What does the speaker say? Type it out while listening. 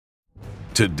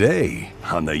Today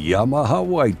on the Yamaha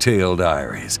Whitetail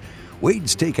Diaries,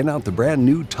 Wade's taking out the brand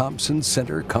new Thompson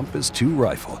Center Compass 2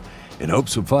 rifle in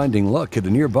hopes of finding luck at a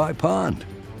nearby pond.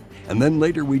 And then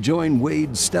later we join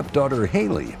Wade's stepdaughter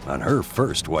Haley on her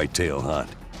first whitetail hunt.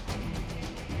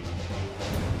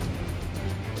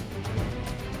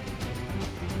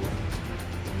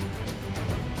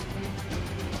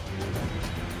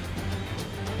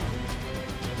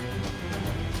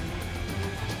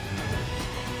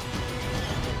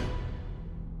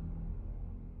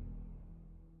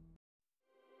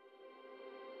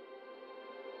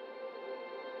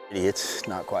 It's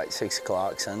not quite 6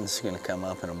 o'clock. Sun's going to come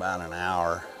up in about an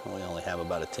hour. We only have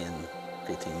about a 10-15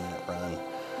 minute run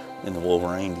in the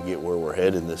Wolverine to get where we're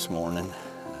headed this morning.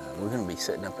 We're going to be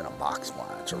setting up in a box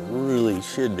blind, so it really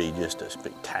should be just a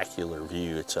spectacular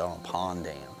view. It's on a pond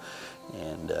dam,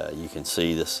 and you can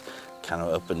see this kind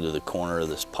of up into the corner of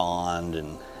this pond,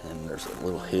 and there's a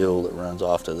little hill that runs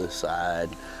off to this side.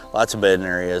 Lots of bedding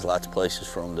areas, lots of places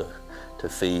for them to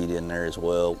feed in there as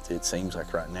well. It seems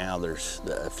like right now there's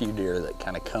a few deer that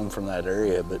kind of come from that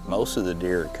area, but most of the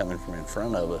deer are coming from in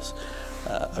front of us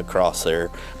across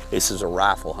there. This is a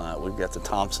rifle hunt. We've got the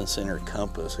Thompson Center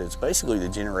Compass. It's basically the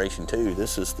Generation 2.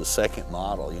 This is the second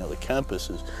model. You know, the Compass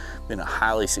has been a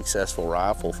highly successful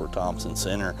rifle for Thompson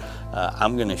Center.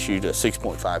 I'm going to shoot a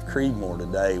 6.5 Creedmoor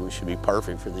today, which should be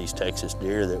perfect for these Texas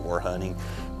deer that we're hunting.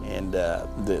 And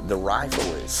the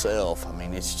rifle itself, I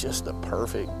mean, it's just a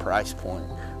perfect price point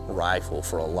rifle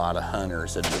for a lot of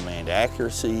hunters that demand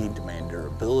accuracy, demand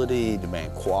durability,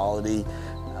 demand quality.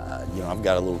 You know, I've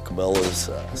got a little Cabela's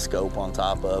scope on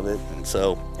top of it, and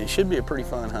so it should be a pretty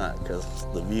fun hunt because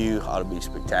the view ought to be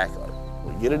spectacular.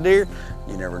 When you get a deer,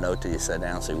 you never know till you sit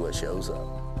down and see what shows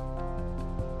up.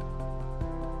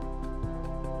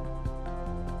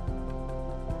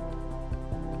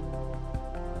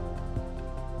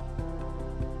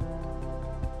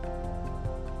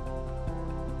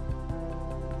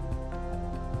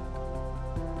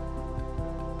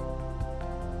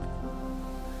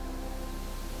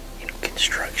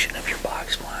 Construction of your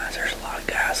box blinds. There's a lot of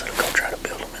guys that'll go try to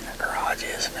build them in their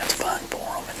garages, and that's fun for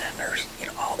them. And then there's, you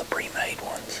know, all the pre-made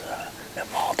ones of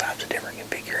all types of different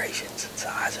configurations and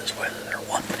sizes, whether they're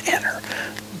 1 pin or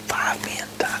 5 pin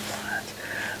type blinds.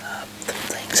 The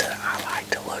things that I like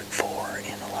to look for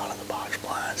in a lot of the box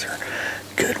blinds are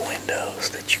good windows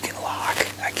that you can lock.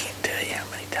 I can't tell you how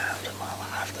many times in my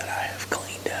life that I have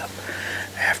cleaned up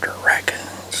after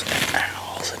raccoons and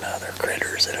owls and other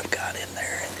critters that have got in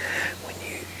there. And when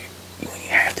you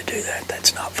have to do that,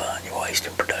 that's not fun. You're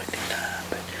wasting productive time.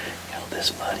 But you know,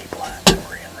 this muddy blind that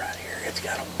we're in right here, it's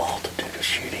got a multitude of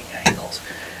shooting angles,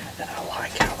 and I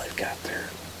like how they've got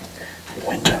their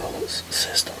windows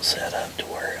system set up to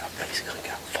where I've basically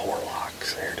got 4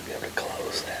 locks there to be able to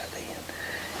close that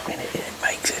in. And it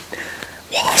makes it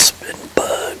wasp and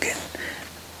bug and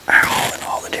owl and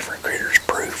all the different critters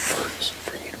proof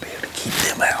for you to be able to keep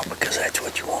them out, because that's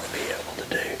what you want to be able to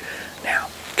do.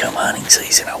 Now, come hunting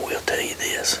season, I will tell you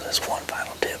this. That's one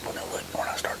final tip when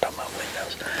I start talking about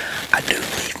windows. I do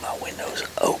leave my windows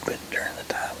open during the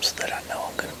times that I know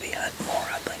I'm going to be hunting more.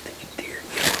 I think that deer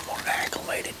get a little more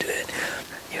acclimated to it.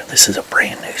 You know, this is a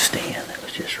brand new stand that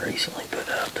was just recently put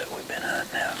up that we've been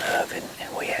hunting out of, and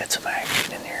we had some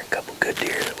action in there. A couple good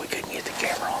deer that we couldn't get the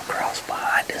camera on across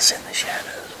behind us in the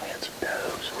shadows. We had some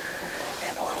does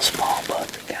and a little small buck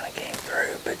that kind of came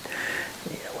through, but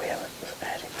you know, we haven't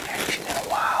had any action in a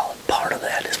while, and part of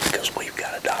that is because we've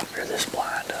got to doctor this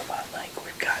blind up. I think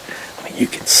we've got, I mean, you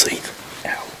can see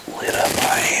how lit up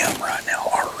I am right now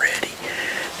already,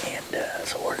 and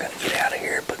so we're going to get out of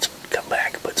here, come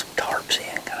back and put some tarps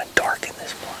in, kind of darken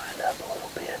this blind up a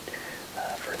little bit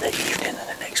for the evening and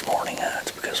the next morning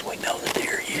hunts, because we know the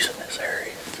deer are using this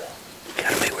area, so you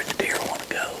got to be where the deer want to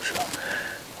go. So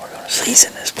we're going to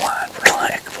season this blind, for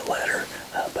lack of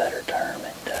a better term,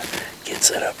 and get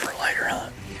set up for a later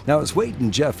hunt. Now, as Wade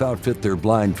and Jeff outfit their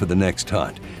blind for the next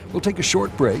hunt, we'll take a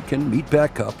short break and meet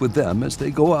back up with them as they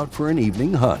go out for an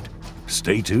evening hunt.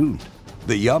 Stay tuned.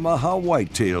 The Yamaha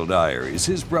Whitetail Diaries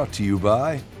is brought to you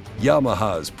by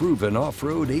Yamaha's proven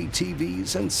off-road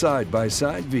ATVs and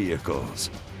side-by-side vehicles.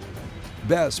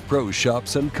 Bass Pro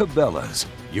Shops and Cabela's.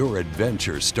 Your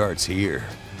adventure starts here.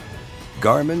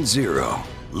 Garmin Zero.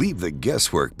 Leave the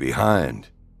guesswork behind.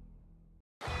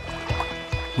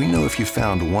 We know if you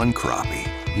found one crappie,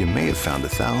 you may have found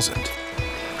 1,000.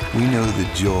 We know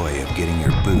the joy of getting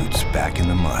your boots back in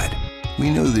the mud. We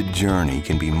know the journey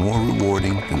can be more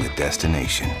rewarding than the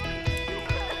destination.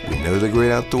 We know the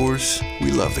great outdoors.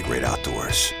 We love the great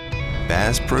outdoors.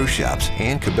 Bass Pro Shops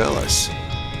and Cabela's.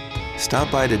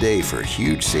 Stop by today for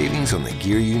huge savings on the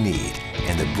gear you need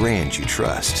and the brands you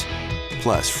trust.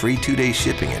 Plus, free 2-day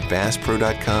shipping at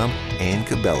BassPro.com and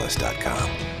Cabela's.com.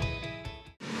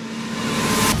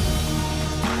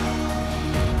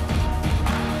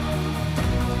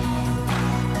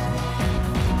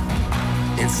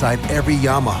 Inside every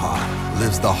Yamaha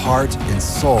lives the heart and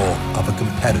soul of a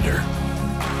competitor.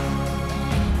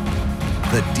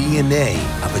 The DNA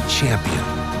of a champion.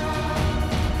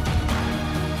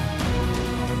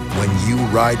 When you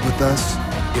ride with us,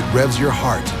 it revs your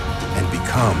heart and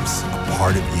becomes a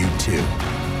part of you too.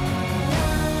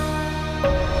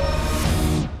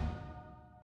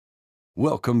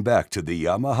 Welcome back to the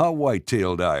Yamaha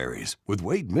Whitetail Diaries with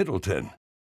Wade Middleton.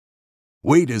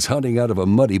 Wade is hunting out of a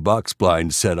muddy box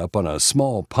blind set up on a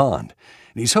small pond,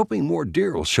 and he's hoping more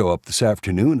deer will show up this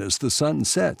afternoon as the sun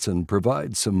sets and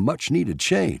provide some much-needed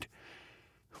shade.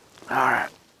 All right,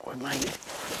 we made it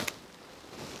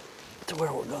to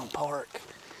where we're going to park.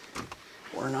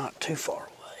 We're not too far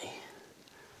away.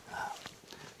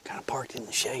 Kind of parked in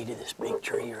the shade of this big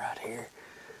tree right here.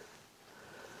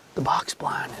 The box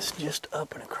blind is just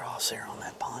up and across there on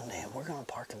that pond dam. We're going to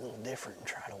park a little different and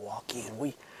try to walk in.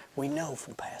 We know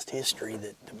from past history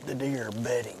that the deer are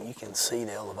bedding. You can see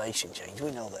the elevation change.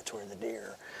 We know that's where the deer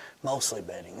are mostly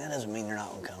bedding. That doesn't mean they're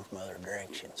not going to come from other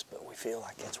directions, but we feel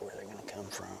like that's where they're going to come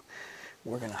from.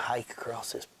 We're going to hike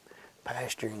across this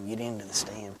pasture and get into the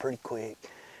stand pretty quick.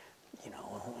 You know,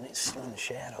 when it's in the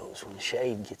shadows, when the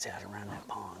shade gets out around that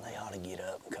pond, they ought to get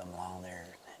up and come along there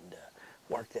and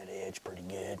work that edge pretty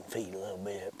good and feed a little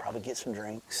bit. Probably get some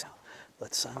drinks. Let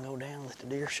the sun go down, let the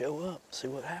deer show up, see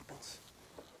what happens.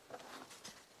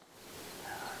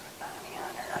 90,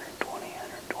 100, 120,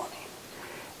 120,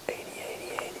 80,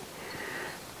 80, 80.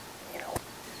 You know,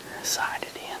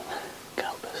 sighted in the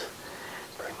compass,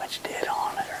 pretty much dead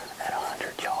on at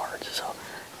 100 yards. So,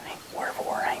 I mean, wherever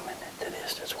we're aiming at the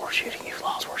distance we're shooting, if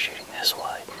long as we're shooting this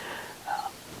way,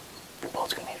 your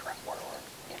bolt's going to hit right where we're,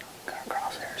 you know,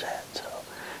 crosshairs at. So,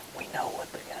 we know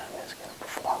what the gun is going to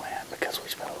perform at because we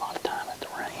spent a lot of time at the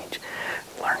range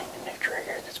learning the new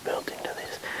trigger that's built into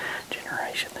this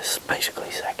generation. This is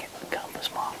basically second compass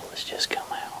model that's just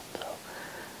come out. So,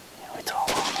 you know, it's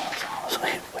all on us,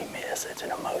 honestly. If we miss, it's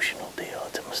an emotional deal.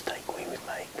 It's a mistake we would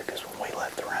make because when we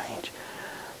left the range,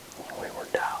 you know, we were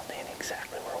dialed in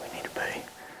exactly where we need to be.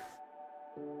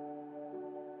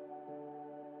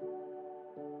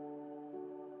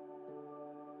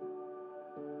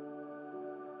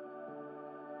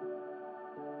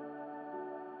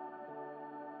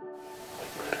 We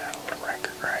put out a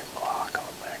record right block on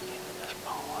the back end of this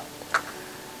pond.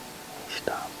 He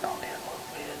stopped on it a little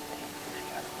bit and he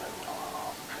got moving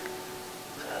along.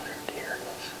 The other deer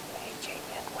that he came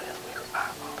in with,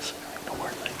 I honestly don't even know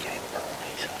where they came from.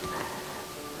 He's a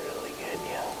really good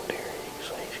young deer. You can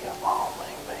see he's got long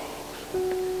wing beams,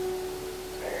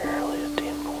 barely a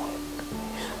 10-point.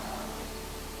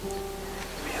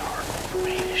 It'd be hard for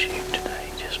me to shoot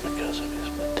today just because of his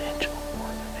potential more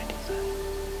than anything.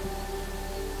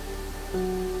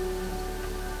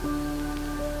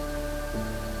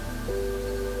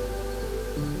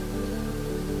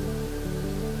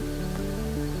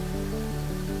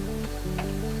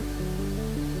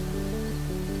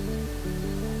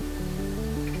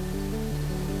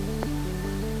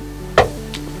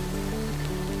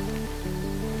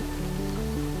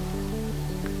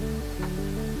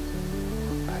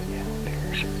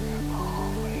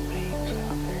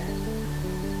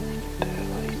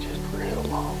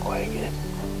 Legged,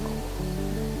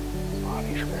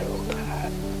 body's real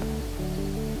tight,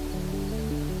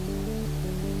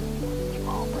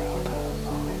 small brown eyes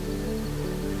on him,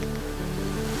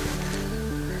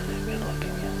 really good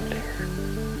looking young deer.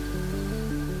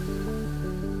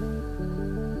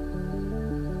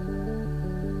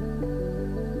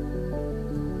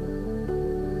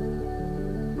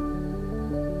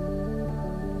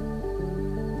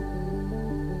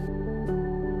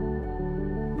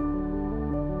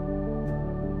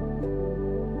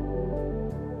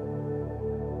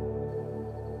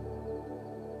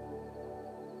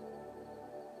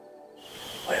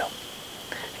 Well,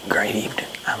 great evening.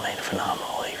 I made a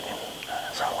phenomenal evening.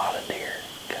 Saw a lot of deer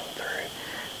come through.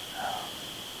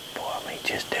 Boy, I mean,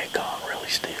 just dead gone, really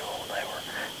still. They were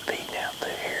feeding out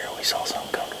through here. We saw some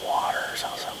come to water,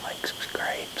 saw some make some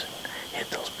scrapes and hit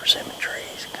those persimmon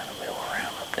trees and kind of mill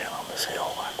around up down on this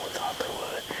hill like we thought they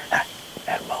would. I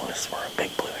had a bonus where a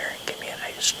big blue heron came in and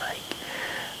ate a snake.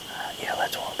 Yeah,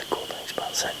 that's one of the cool things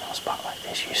about setting on a spot like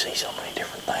this. You see so many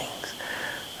different things.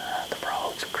 The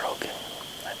frogs are croaking.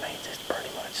 That means it's pretty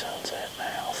much sunset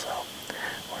now, so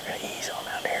we're going to ease on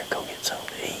out here and go get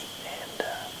something to eat and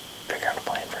figure out a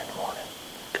plan for in the morning.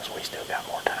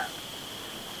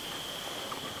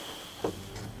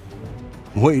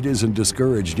 Wade isn't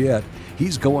discouraged yet.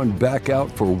 He's going back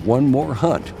out for one more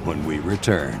hunt when we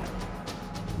return.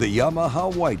 The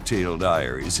Yamaha Whitetail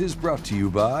Diaries is brought to you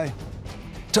by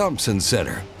Thompson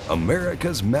Center,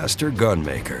 America's master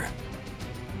gunmaker.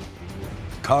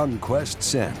 Conquest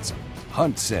Scents,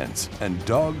 Hunt Sense, and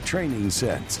Dog Training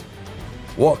Sense.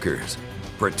 Walkers,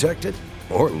 protect it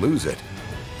or lose it.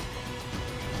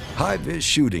 High-vis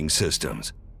shooting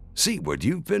systems. See what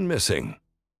you've been missing.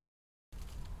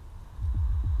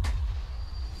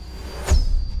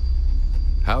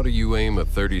 How do you aim a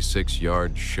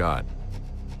 36-yard shot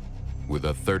with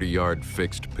a 30-yard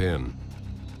fixed pin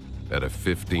at a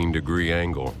 15-degree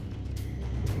angle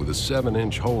with a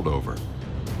 7-inch holdover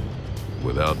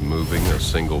without moving a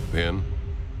single pin?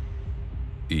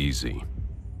 Easy.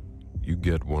 You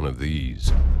get one of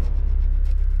these.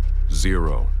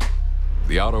 Zero,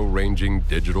 the auto-ranging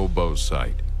digital bow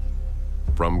sight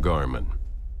from Garmin.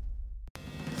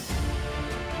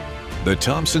 The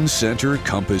Thompson Center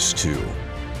Compass 2.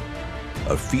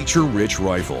 A feature-rich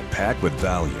rifle packed with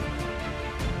value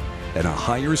and a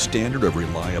higher standard of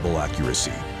reliable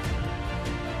accuracy.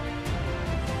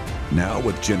 Now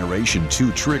with Generation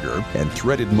 2 trigger and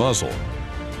threaded muzzle.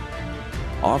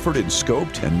 Offered in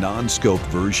scoped and non-scoped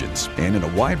versions and in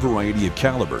a wide variety of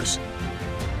calibers.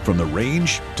 From the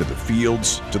range to the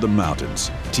fields to the mountains,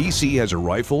 TC has a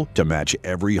rifle to match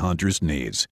every hunter's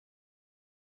needs.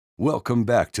 Welcome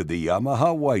back to the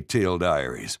Yamaha Whitetail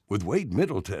Diaries with Wade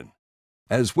Middleton.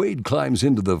 As Wade climbs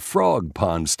into the frog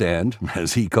pond stand,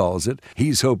 as he calls it,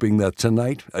 he's hoping that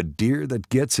tonight a deer that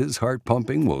gets his heart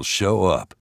pumping will show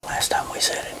up. Last time we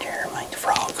sat in here, I mean, the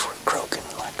frogs were croaking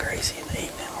like crazy in the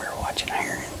evening. We were watching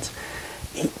herons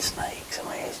eat snakes. I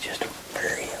mean, it's just a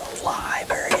very alive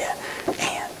area,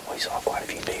 and we saw quite a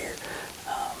few deer.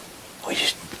 We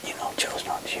just, chose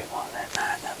not to shoot one that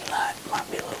night. Another night might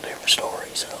be a little different story,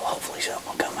 so hopefully something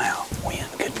will come out. Wind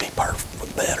couldn't be perfect,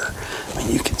 but better. I mean,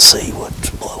 you can see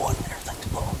what's blowing. Everything's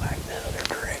blowing back the other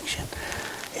direction.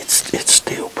 It's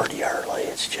still pretty early.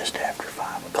 It's just after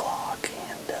 5 o'clock,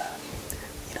 and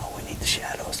we need the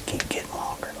shadows to keep getting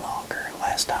longer and longer. And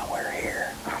last time we were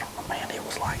here, I don't know, man, it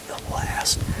was like the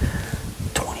last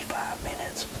 25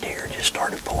 minutes. Deer just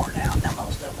started pouring out. Now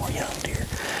most of them were young deer,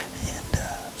 and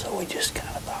so we just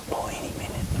kind of thought, boy, any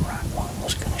minute the right one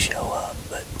was going to show up.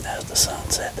 But as the sun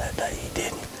set that day, he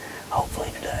didn't.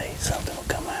 Hopefully today something will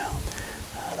come out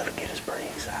that'll get us pretty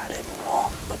excited, and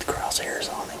we'll put the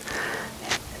crosshairs on him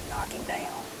and knock him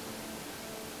down.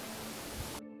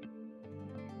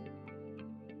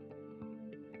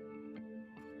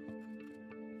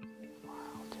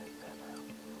 Wow, check that out.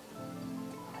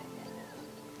 I mean, it is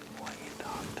way into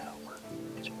October.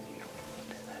 It's beautiful.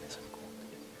 Look at that. It's so cool.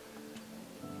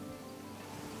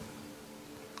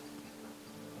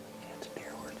 It's a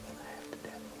deer we're going to have to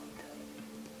definitely take.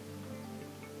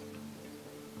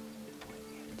 We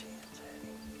can get a chance at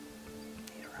him.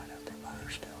 He's right out there by our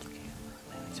stealth camera.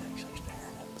 Now he's actually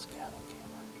staring at the scouting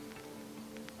camera.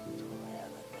 So we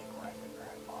have that big record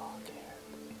right block here.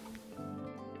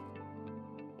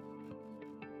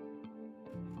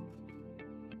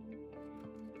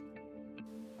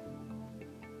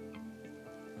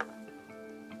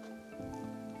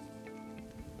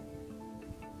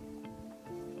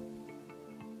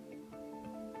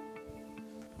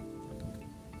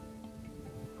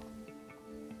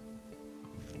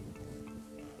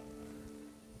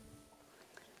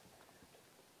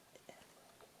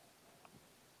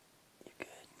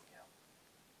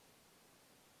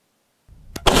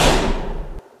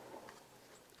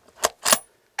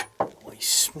 We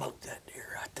smoked that deer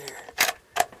right there.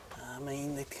 I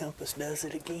mean, the compass does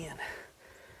it again.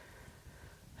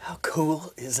 How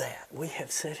cool is that? We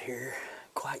have sat here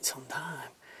quite some time,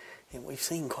 and we've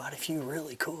seen quite a few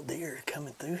really cool deer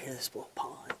coming through here, this little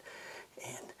pond.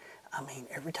 And I mean,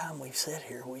 every time we've sat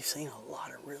here, we've seen a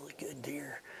lot of really good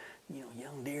deer,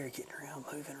 young deer getting around,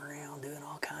 moving around, doing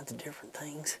all kinds of different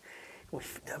things.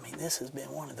 I mean, this has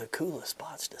been one of the coolest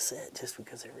spots to sit just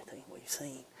because of everything we've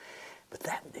seen. But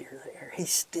that deer there,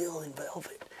 he's still in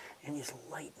velvet, and he's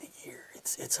late in the year.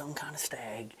 It's some kind of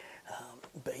stag.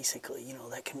 Basically,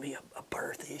 that can be a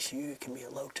birth issue. It can be a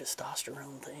low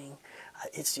testosterone thing.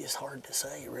 It's just hard to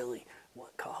say really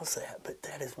what caused that, but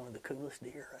that is one of the coolest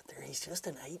deer right there. He's just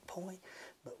an 8-point,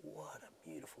 but what a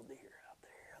beautiful deer out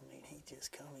there. I mean, he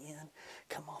just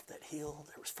come off that hill.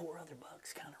 There was 4 other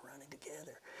bucks kind of running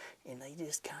together, and they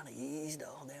just kind of eased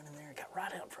all down in there and got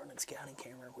right out in front of the scouting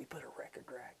camera. We put a record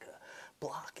rack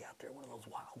block out there, one of those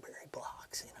wildberry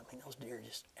blocks, and I mean, those deer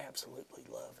just absolutely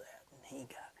love that. And he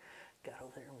got got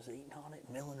over there and was eating on it,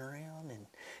 milling around, and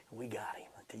we got him,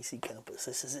 a TC Compass.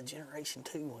 This is a Generation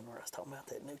 2 one where I was talking about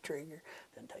that new trigger.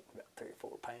 Doesn't take about 3 or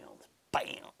 4 pounds.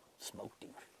 Bam! Smoked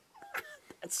him.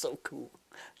 That's so cool.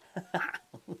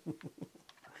 Whew.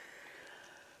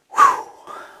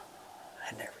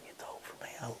 It never gets old for me.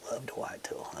 I love to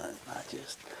whitetail hunt.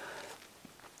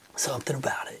 Something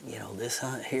about it. You know, this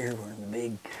hunt here, we're in the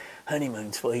big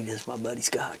honeymoon suite, as my buddy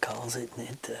Scott calls it,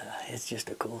 and it's just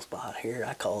a cool spot here.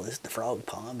 I call this the frog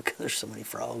pond because there's so many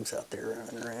frogs out there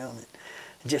running around. And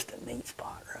just a neat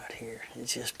spot right here.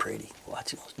 It's just pretty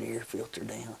watching those deer filter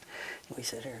down. And we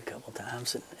sat here a couple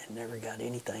times and never got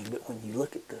anything, but when you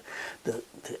look at the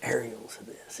aerials of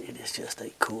this, it is just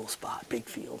a cool spot. Big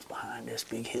fields behind us,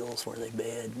 big hills where they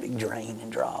bed, big drain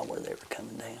and draw where they were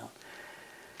coming down.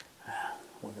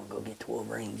 We're going to go get the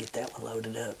Wolverine, get that one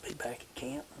loaded up, be back at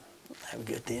camp, and have a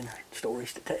good dinner,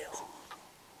 stories to tell.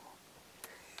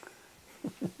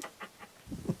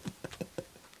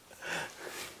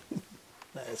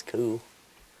 That's cool.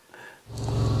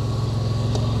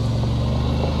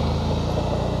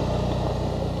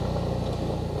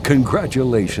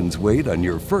 Congratulations, Wade, on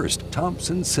your first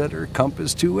Thompson Center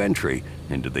Compass 2 entry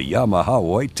into the Yamaha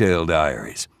Whitetail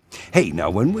Diaries. Hey, now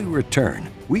when we return,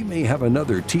 we may have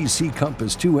another TC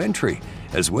Compass 2 entry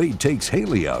as Wade takes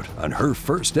Haley out on her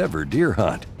first ever deer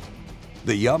hunt.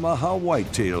 The Yamaha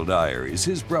Whitetail Diaries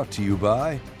is brought to you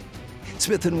by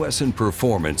Smith & Wesson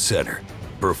Performance Center.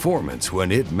 Performance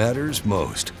when it matters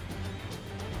most.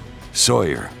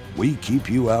 Sawyer, we keep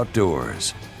you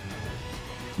outdoors.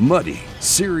 Muddy,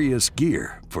 serious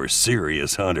gear for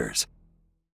serious hunters.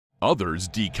 Others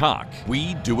decock.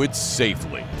 We do it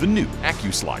safely. The new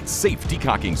AccuSlide safe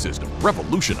decocking system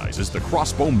revolutionizes the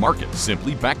crossbow market.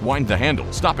 Simply backwind the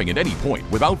handle, stopping at any point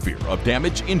without fear of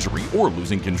damage, injury, or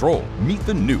losing control. Meet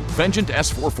the new Vengeant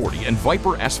S440 and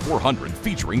Viper S400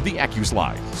 featuring the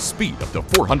AccuSlide. Speed up to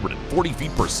 440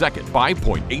 feet per second,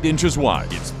 5.8 inches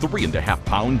wide. Its 3.5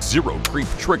 pound zero creep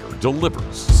trigger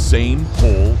delivers same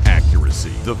hole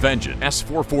accuracy. The Vengeant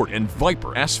S440 and Viper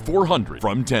S400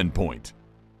 from 10 Point.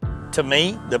 To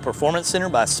me, the Performance Center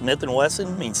by Smith &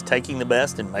 Wesson means taking the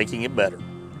best and making it better.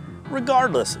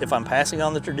 Regardless if I'm passing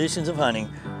on the traditions of hunting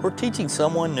or teaching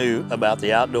someone new about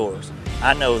the outdoors,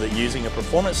 I know that using a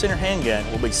Performance Center handgun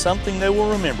will be something they will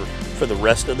remember for the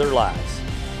rest of their lives.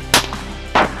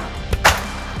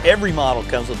 Every model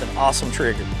comes with an awesome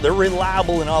trigger. They're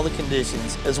reliable in all the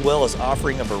conditions, as well as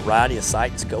offering a variety of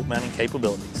sight and scope mounting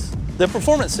capabilities. The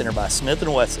Performance Center by Smith &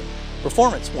 Wesson.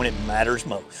 Performance when it matters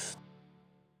most.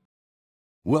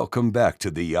 Welcome back to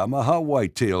the Yamaha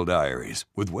Whitetail Diaries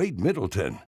with Wade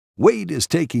Middleton. Wade is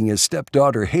taking his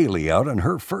stepdaughter Haley out on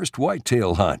her first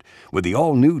whitetail hunt with the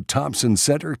all-new Thompson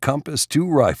Center Compass 2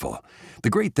 rifle.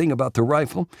 The great thing about the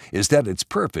rifle is that it's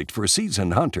perfect for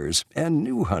seasoned hunters and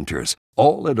new hunters,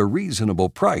 all at a reasonable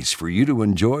price for you to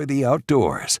enjoy the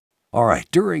outdoors. All right,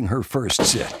 during her first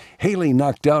sit, Haley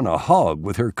knocked down a hog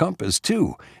with her Compass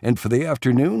 2, and for the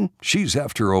afternoon, she's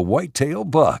after a whitetail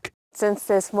buck. Since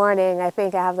this morning, I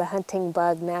think I have the hunting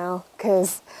bug now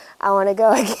because I want to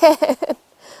go again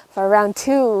for round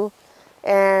 2,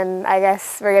 and I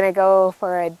guess we're going to go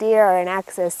for a deer or an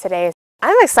axis today.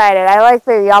 I'm excited. I like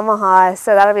the Yamaha,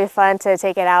 so that'll be fun to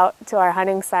take it out to our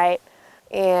hunting site,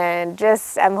 and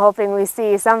I'm hoping we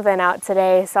see something out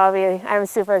today, so I'm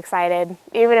super excited.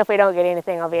 Even if we don't get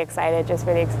anything, I'll be excited just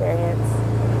for the experience.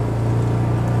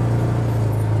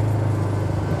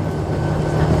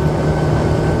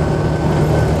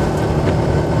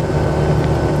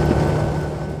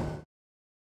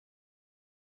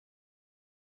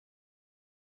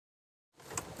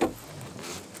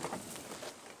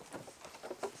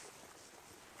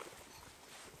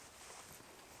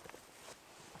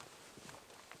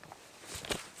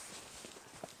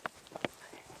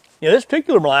 You know, this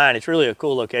particular blind, it's really a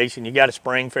cool location. You got a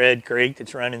spring-fed creek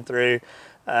that's running through.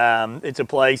 It's a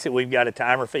place that we've got a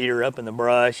timer feeder up in the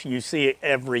brush. You see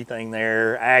everything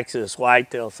there: axis,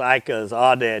 whitetail, cycas,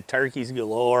 aoudad, turkeys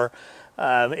galore.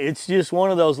 It's just one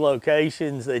of those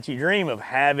locations that you dream of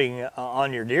having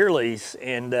on your deer lease,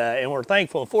 and we're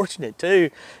thankful and fortunate too.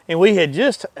 And we had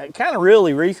just kind of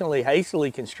really recently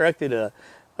hastily constructed a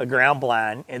ground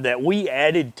blind, and that we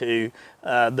added to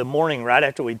the morning right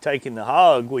after we'd taken the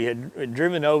hog. We had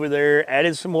driven over there,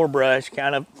 added some more brush,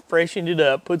 kind of freshened it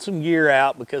up, put some gear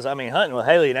out, because I mean, hunting with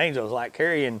Haley and Angel is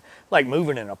like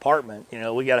moving an apartment. You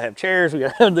know, we got to have chairs, we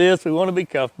got to have this, we want to be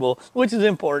comfortable, which is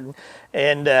important.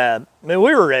 And I mean,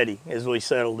 we were ready as we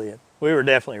settled in. We were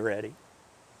definitely ready.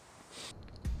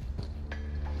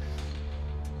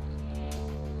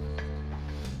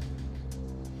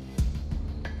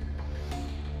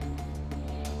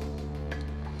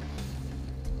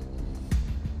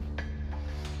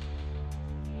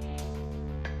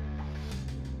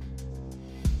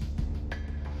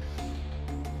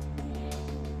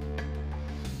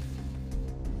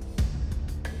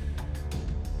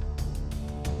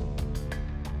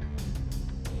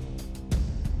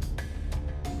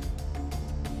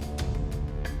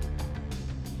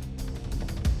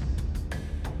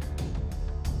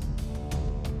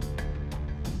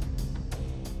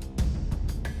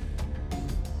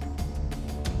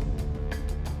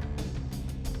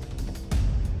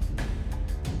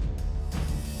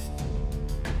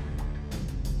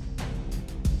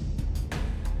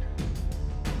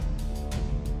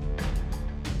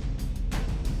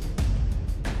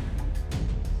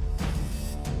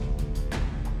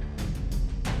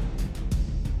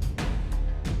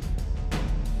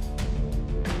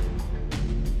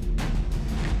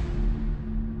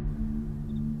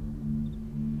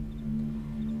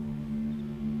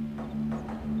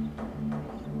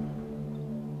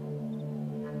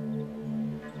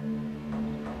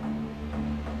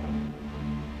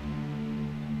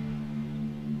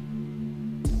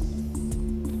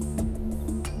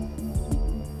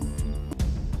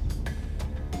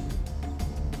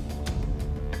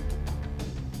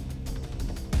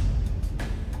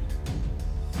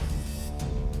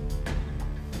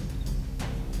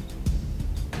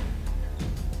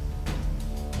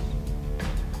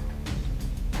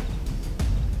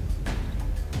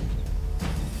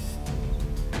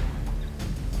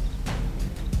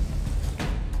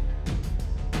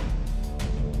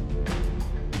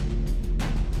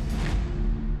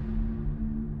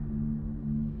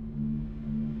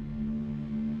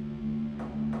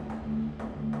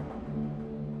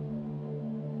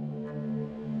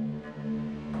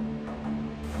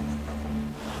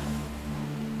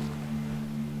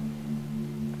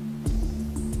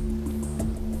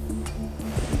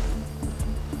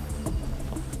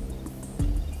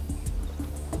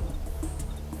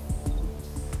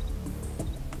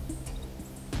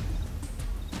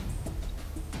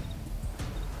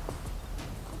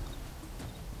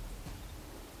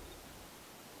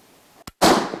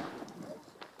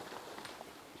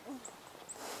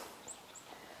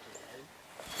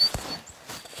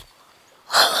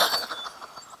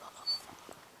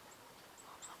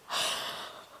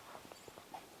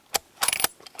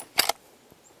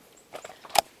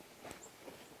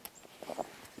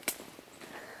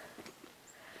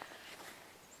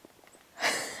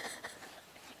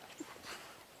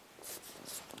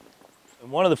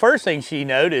 one of the first things she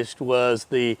noticed was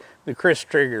the crisp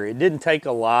trigger. It didn't take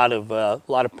a lot of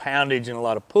poundage and a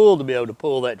lot of pull to be able to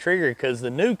pull that trigger, because the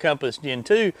new Compass Gen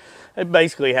 2, it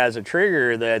basically has a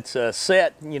trigger that's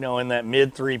set, you know, in that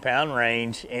mid 3-pound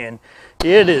range, and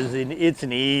it's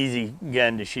an easy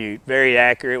gun to shoot, very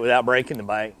accurate without breaking the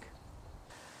bank.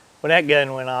 When that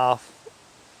gun went off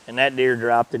and that deer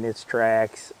dropped in its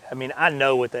tracks, I mean, I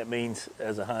know what that means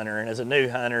as a hunter, and as a new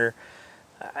hunter,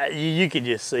 you could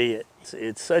just see it.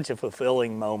 It's such a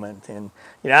fulfilling moment, and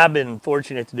you know, I've been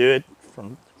fortunate to do it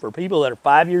for people that are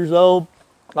 5 years old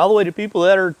all the way to people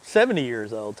that are 70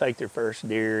 years old, take their first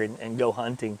deer and go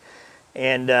hunting.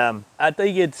 And I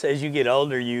think it's, as you get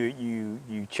older,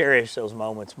 you cherish those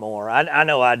moments more. I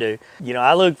know I do. You know,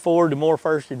 I look forward to more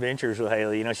first adventures with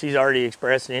Haley. You know, she's already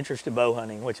expressed an interest in bow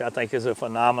hunting, which I think is a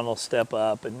phenomenal step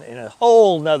up and a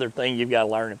whole nother thing you've got to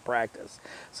learn and practice.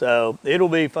 So it'll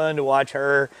be fun to watch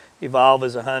her evolve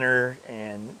as a hunter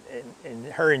and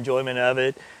her enjoyment of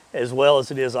it, as well as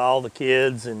it is all the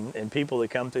kids and people that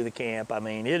come through the camp. I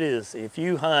mean, it is, if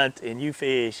you hunt and you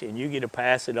fish and you get to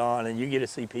pass it on and you get to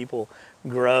see people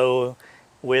grow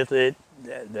with it,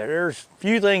 there's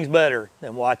few things better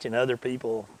than watching other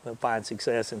people find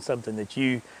success in something that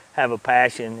you have a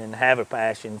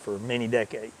passion for many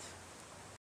decades.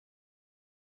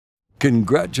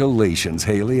 Congratulations,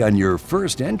 Haley, on your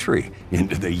first entry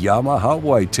into the Yamaha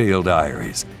Whitetail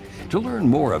Diaries. To learn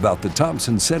more about the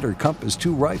Thompson Center Compass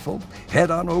 2 rifle, head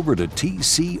on over to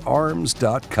tcarms.com.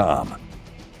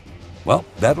 Well,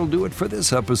 that'll do it for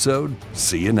this episode.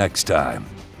 See you next time.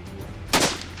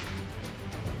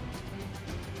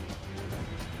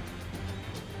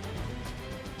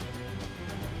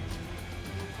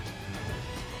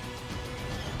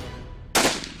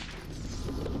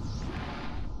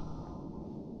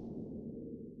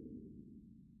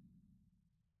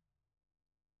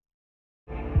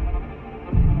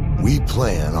 We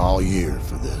plan all year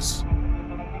for this.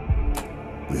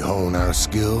 We hone our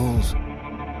skills.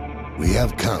 We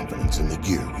have confidence in the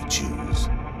gear we choose.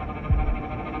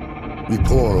 We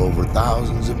pore over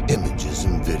thousands of images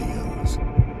and videos.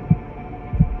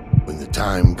 When the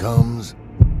time comes,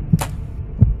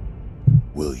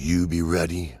 will you be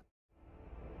ready?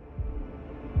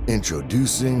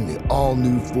 Introducing the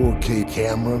all-new 4K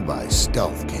camera by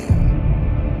Stealth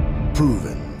Cam.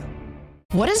 Proven.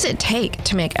 What does it take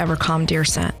to make EverCalm deer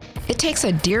scent? It takes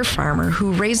a deer farmer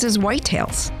who raises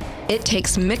whitetails. It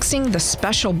takes mixing the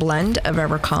special blend of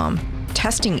EverCalm,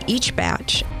 testing each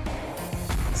batch.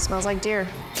 Smells like deer.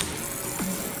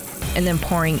 And then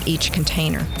pouring each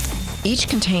container. Each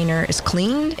container is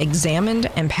cleaned, examined,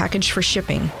 and packaged for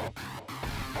shipping.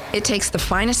 It takes the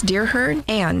finest deer herd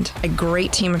and a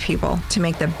great team of people to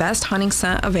make the best hunting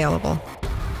scent available.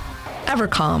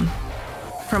 EverCalm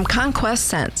from Conquest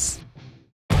Scents.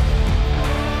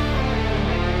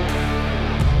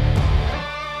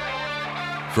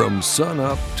 From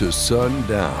sunup to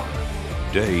sundown,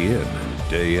 day in and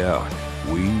day out,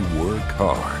 we work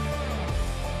hard.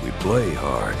 We play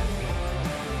hard.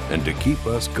 And to keep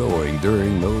us going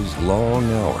during those long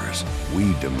hours,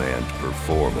 we demand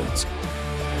performance.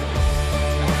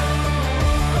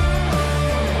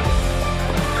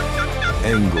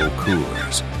 Angle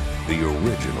Coolers, the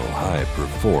original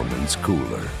high-performance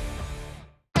cooler.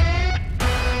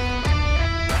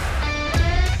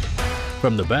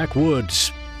 From the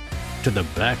backwoods to the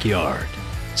backyard,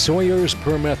 Sawyer's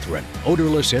Permethrin,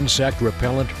 odorless insect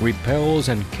repellent, repels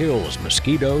and kills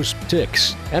mosquitoes,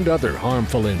 ticks, and other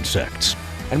harmful insects.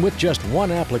 And with just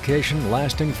one application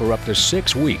lasting for up to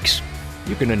 6 weeks,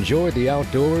 you can enjoy the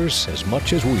outdoors as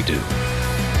much as we do.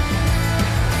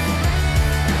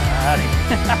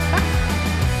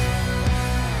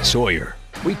 Sawyer,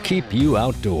 we keep you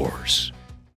outdoors.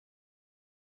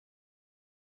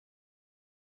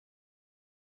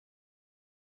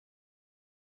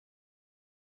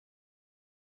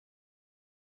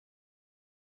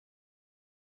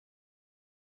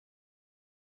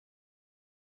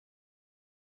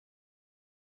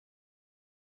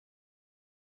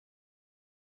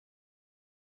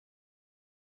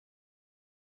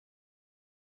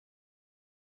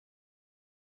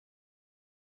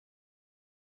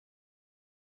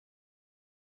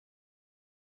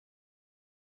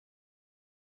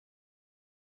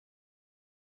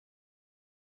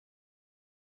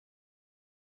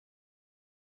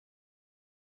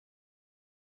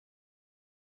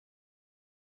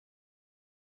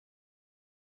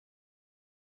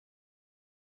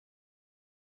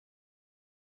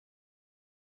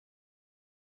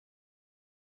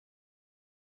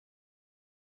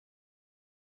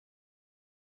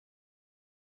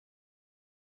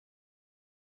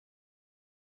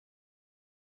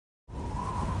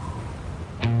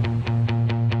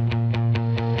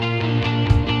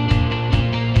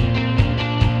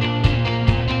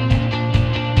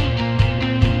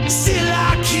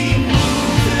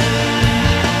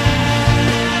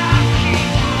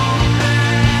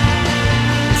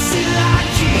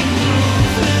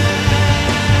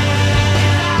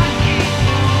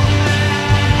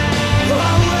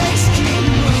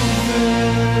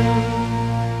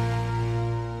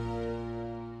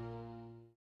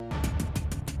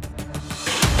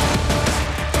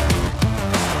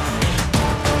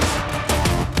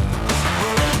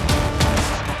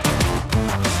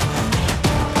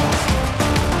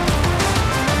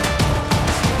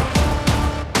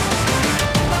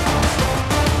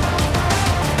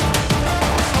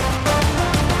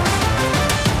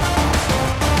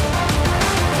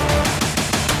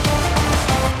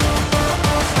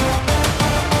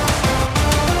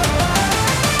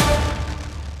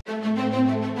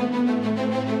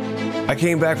 I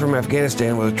came back from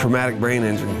Afghanistan with a traumatic brain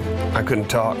injury. I couldn't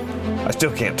talk. I still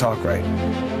can't talk right.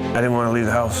 I didn't want to leave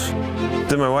the house.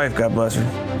 Then my wife, God bless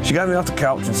her, she got me off the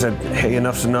couch and said, hey,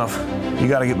 enough's enough. You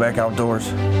got to get back outdoors.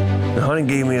 The hunting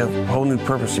gave me a whole new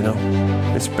purpose, you know.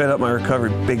 It sped up my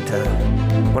recovery big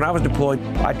time. When I was deployed,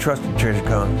 I trusted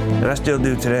Trijicon, and I still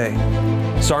do today.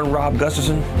 Sergeant Rob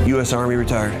Gustafson, U.S. Army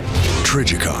retired.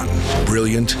 Trijicon,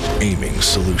 brilliant aiming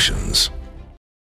solutions.